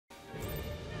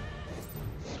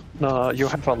No, you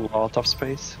have a lot of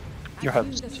space. You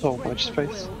have so much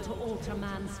space. To alter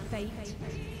man's fate.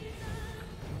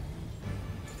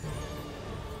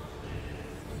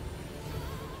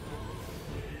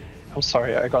 I'm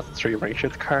sorry, I got 3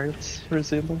 ranged cards,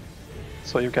 Resilo.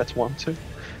 So you get 1 too.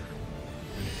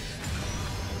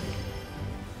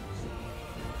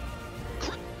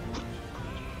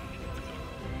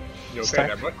 You okay Stack.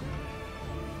 there, bud?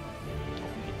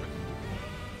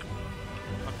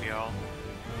 Fuck we all.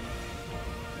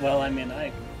 Well, I mean,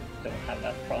 I don't have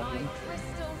that problem.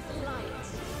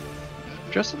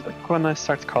 Just like when I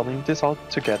start calling this all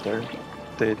together,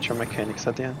 the two mechanics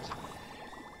at the end.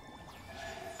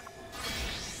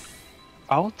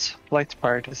 Out, light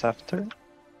parties after.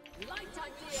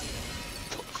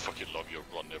 Fucking love your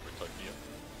run every time,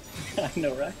 yeah. I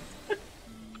know, right?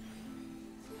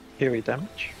 Heavy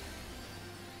damage.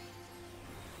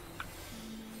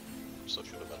 Such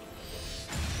a development.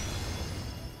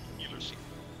 Healers.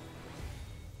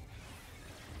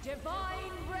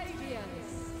 Divine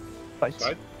radiance. Light.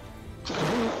 Side.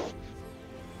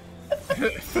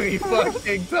 3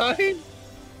 fucking times!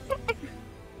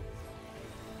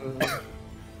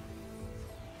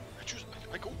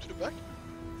 I go to the back.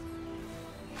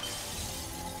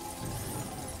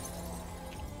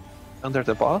 Under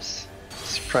the boss,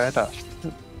 spread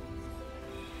after.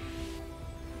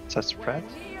 It's a spread.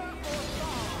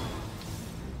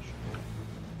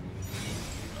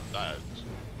 That.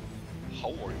 How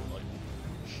are you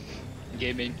like?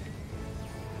 Gaming.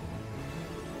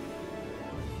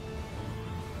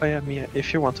 Oh yeah, Mia,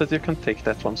 if you wanted, you can take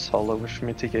that one solo with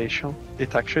mitigation.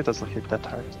 It actually doesn't hit that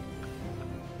hard.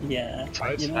 Yeah,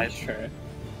 Nice. you know, Nice. sure.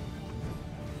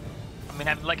 I mean,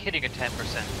 I'm like hitting a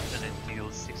 10% and it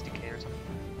deals 60k or something.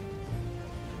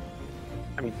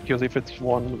 I mean, you leave it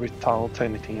one without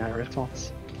anything iron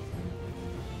once.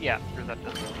 Yeah, through that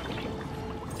doesn't.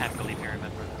 Can't believe you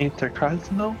remember.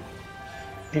 Intercard, no?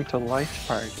 Into light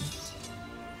parties.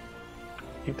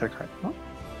 Intercard, no?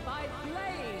 By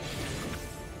blade.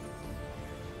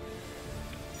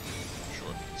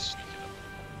 Sure, it's sneaking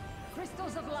up.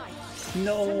 Crystals of light.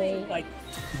 No, I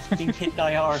didn't hit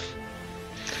IR.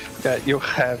 Yeah, you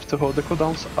have to hold the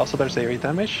cooldowns. Also, there's AoE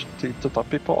damage to top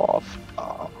people off.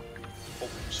 Oh. Oh,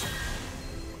 sorry.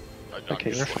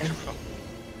 Okay, you're fine.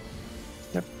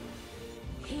 Yep.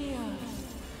 Here.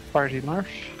 Party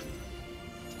march.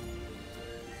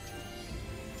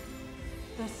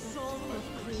 The song of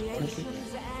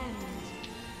creation's end.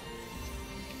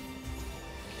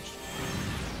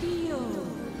 Feel.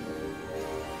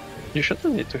 You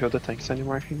shouldn't need to heal the tanks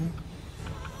anymore, I think.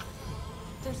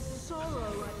 The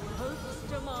sorrow at hope's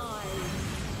demise.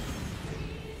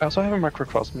 I also have a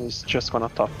Macrocosm who's just gonna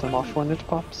top them off when it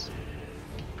pops.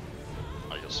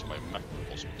 I guess my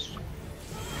macrocosmos.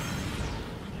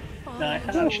 No, I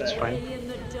had She's fine. In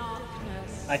the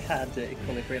darkness. I had the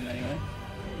equilibrium anyway.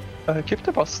 Keep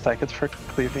the boss stacked for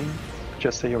cleaving.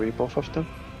 Just AoE both of them.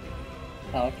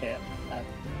 Oh, okay.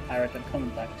 Irat, I'm coming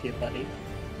back to you, buddy.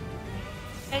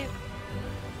 Hey.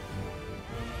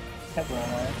 Have one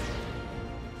more.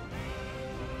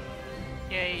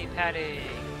 Yay, padding!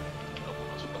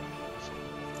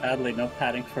 Sadly, no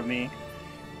padding for me.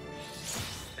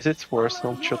 Is it worse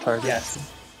than 2 targets?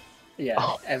 Yes. Yeah,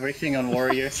 Oh. everything on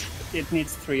warriors. It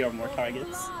needs 3 or more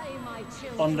targets. Fly, my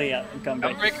children. Only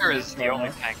Gunbreaker. Gunbreaker is the only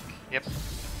normal. tank. Yep.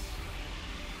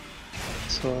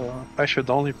 So I should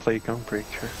only play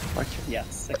Gunbreaker. Okay.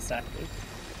 Yes, exactly.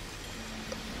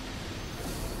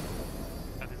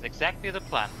 That is exactly the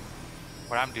plan.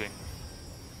 What I'm doing.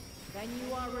 Then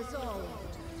you are resolved.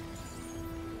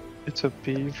 It would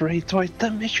be great white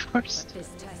damage first. This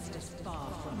test is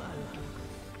far from over.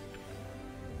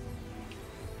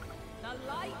 The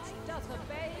light does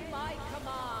obey my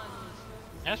command.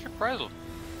 That's reprisal.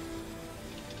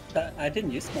 I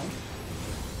didn't use one.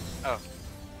 Oh.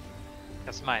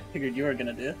 That's mine. Figured you were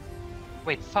gonna do it.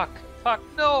 Wait, fuck. Fuck,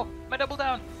 no! My double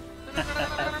down!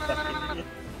 Fucking idiot.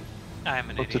 I'm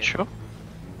an Go to idiot. show.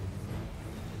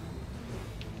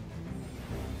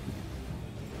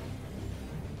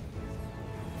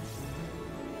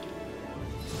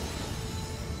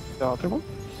 The other one.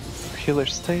 Healer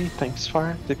stay, tanks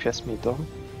far, DPS middle.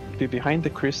 Be behind the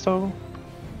crystal.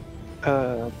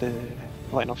 The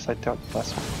line of sight, the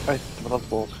last one. The blood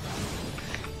bowl.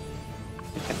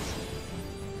 You can't.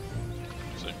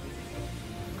 See?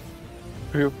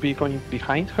 We'll be going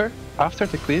behind her. After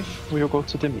the cliff, we'll go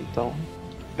to the middle.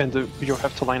 And you'll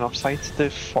have to line of sight the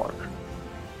 4.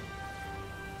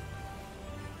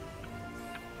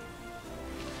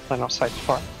 Line of sight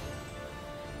 4.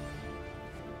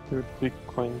 We'll be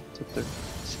going to the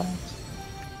side.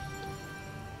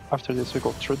 After this, we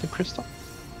go through the crystal.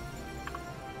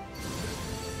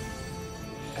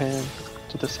 and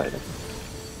to the side again.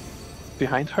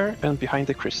 Behind her and behind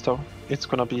the crystal. It's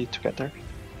gonna be together.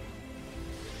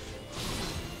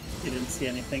 You didn't see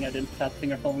anything. I didn't fat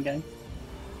finger home gang.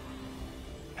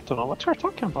 I don't know what you're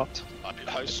talking about.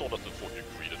 I saw that and thought you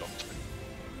greeted up.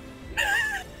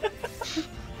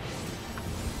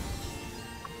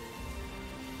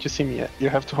 You see me, you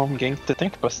have to home gank the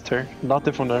tank buster, not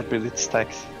the vulnerability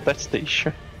stacks. That's the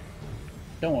issue.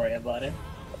 Don't worry about it.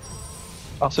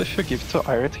 Also, if you give to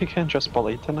Irit, he can just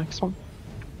Ballad the next one.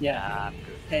 Yeah.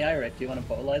 Hey, Irek, do you want to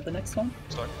bow light the next one?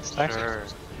 Stacks. Sure.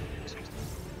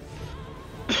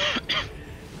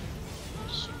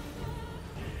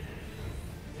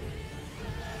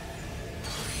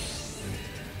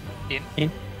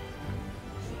 In.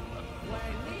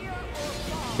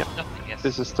 Yeah, Nothing, yes.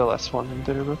 this is the last one in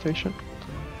the rotation.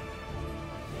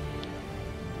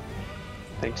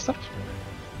 Thanks, stuff.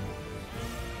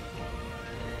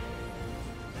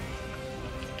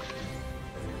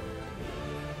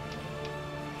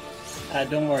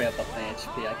 Don't worry about my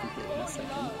HP, I can heal in a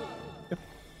second.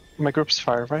 My group's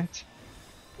fire, right?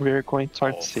 We're going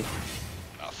towards Oh. C.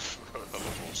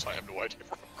 I have no idea.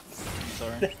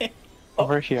 Sorry.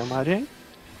 Over here, Mari.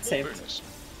 Saved. Very nice.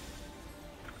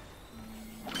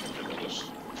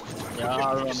 Yeah,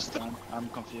 I don't understand. I'm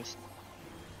confused.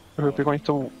 We'll be going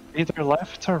to either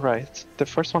left or right. The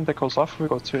first one that goes off, we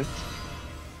go to it.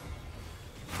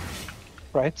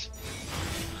 Right?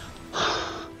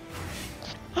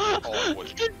 Oh,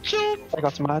 what did you I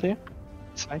got Mari.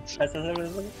 Sides.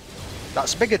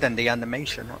 That's bigger than the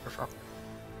animation, what the fuck?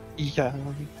 Yeah.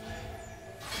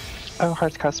 Oh,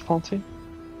 hard cast Ponty.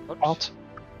 Out.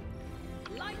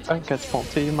 I get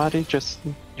Ponty, Mari, just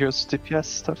use DPS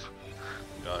stuff.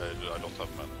 I don't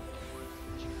have mana.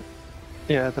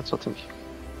 Yeah, that's what I mean.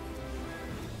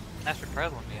 Thanks for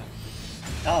traveling me.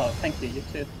 Oh, thank you, you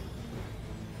too.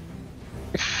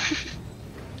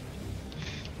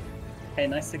 Hey,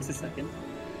 nice 60 seconds.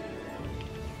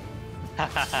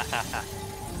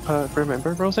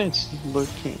 Remember, Rosa, it's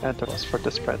looking at us for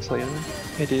the spreads later.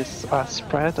 It is a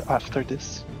spread after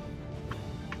this.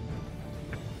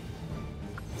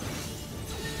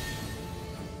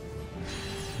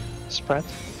 Spread.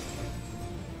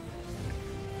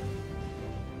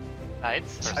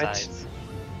 Sides or Sides. sides?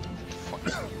 Fuck.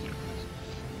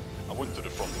 I went to the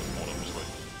front and thought I was right.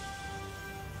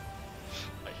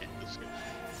 I hate this game.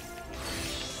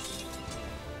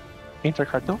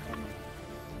 Intercard, no?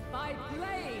 By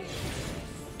blade.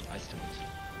 I still.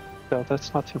 No,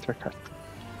 that's not intercard.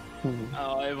 Hmm.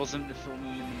 Oh, I wasn't the full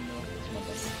moon in the middle. It's my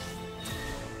bad.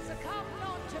 Succumb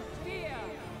not to fear.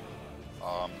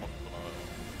 I'm not gonna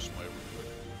use my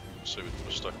save it for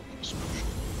the stack.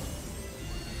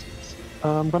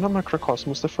 I'm gonna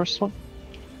Macrocosmos the first one.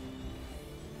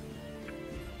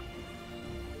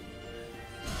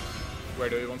 Where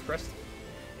do you want pressed?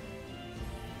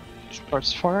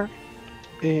 Starts far.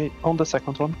 On the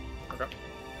second one. Okay.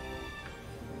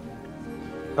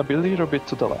 A little bit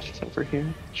to the left over here.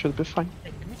 Should be fine.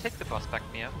 Hey, can we take the boss back,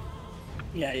 Mia?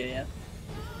 Yeah.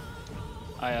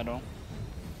 I don't know.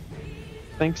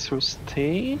 Thanks will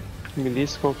stay.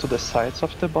 Melees go to the sides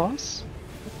of the boss.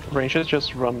 Rangers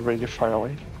just run really far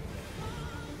away.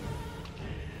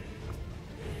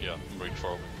 Yeah, I'm very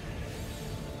far away.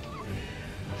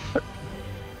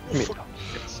 Middle.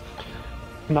 Yes.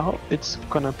 Now it's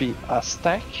gonna be a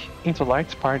stack into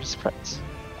light party spreads.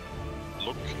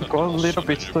 Look Go a the boss little and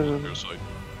bit then you to- go on your side.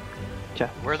 Yeah.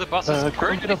 Where the boss is Go a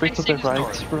currently little bit to facing the is right,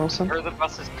 north. Rosen. Where the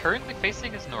boss is currently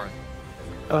facing is north.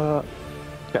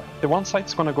 Yeah, the one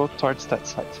side's gonna go towards that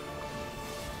side.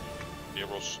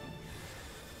 Heroes.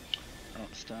 I don't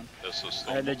understand. This is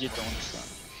I legit don't understand.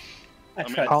 I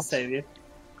mean, tried to I'll- save you.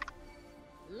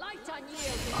 Light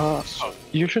unyielding.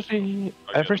 Usually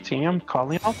everything I'm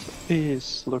calling out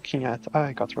is looking at.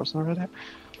 I got Rosen already.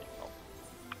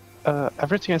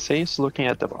 Everything I say is looking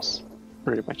at the boss,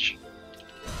 pretty much.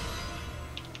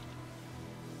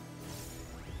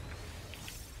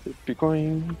 Should be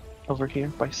going over here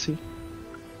by C.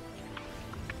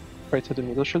 Right to the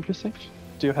middle should be safe.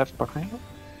 Do you have behind?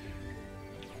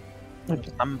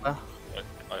 Okay. Number.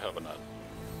 I have an ad.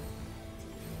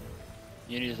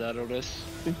 You need to add this.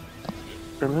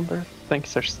 Remember,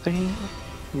 tanks are staying.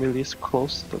 Melee's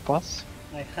close to the boss.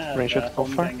 I have Range it go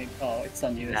home far? banging. Oh, it's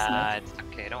on you, isn't Nah, it? it's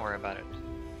okay, don't worry about it.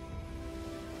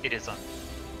 It is on.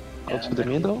 Go Yeah, to the I'm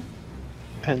middle.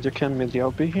 And you can melee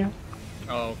LB here.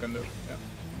 Oh, can do. Yeah.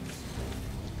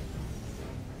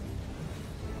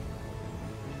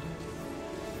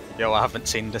 Yo, I haven't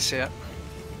seen this yet.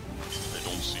 I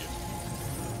don't see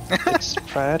it. It's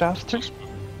spread after.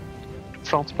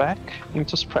 Front back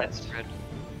into spread. Spread.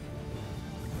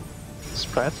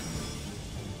 Spread.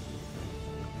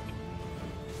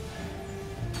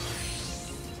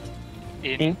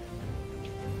 In.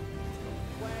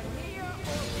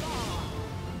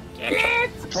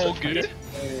 Pogu.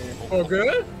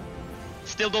 Pogu?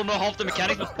 Still don't know half the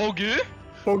mechanics, but Pogu.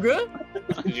 Pogu?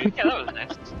 Yeah, that was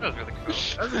nice. That was really cool.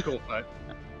 That's a cool fight.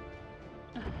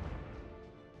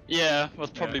 Yeah, was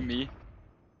probably me.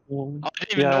 Mm, I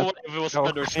didn't even know if it was no,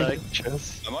 spread or stack.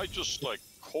 chess. Am I just like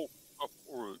caught up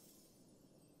or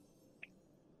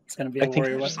It's gonna be I a think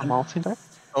warrior there's weapon. some ult in there.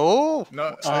 Oh!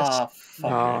 No, Ah, fuck.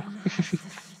 No.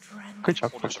 Good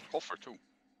job. oh, there's a coffer too?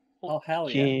 Oh, hell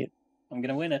yeah. He I'm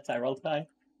gonna win it. I rolled high.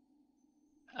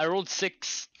 I rolled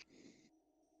 6.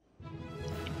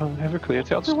 have you cleared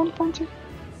the other one, Ponty?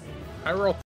 I rolled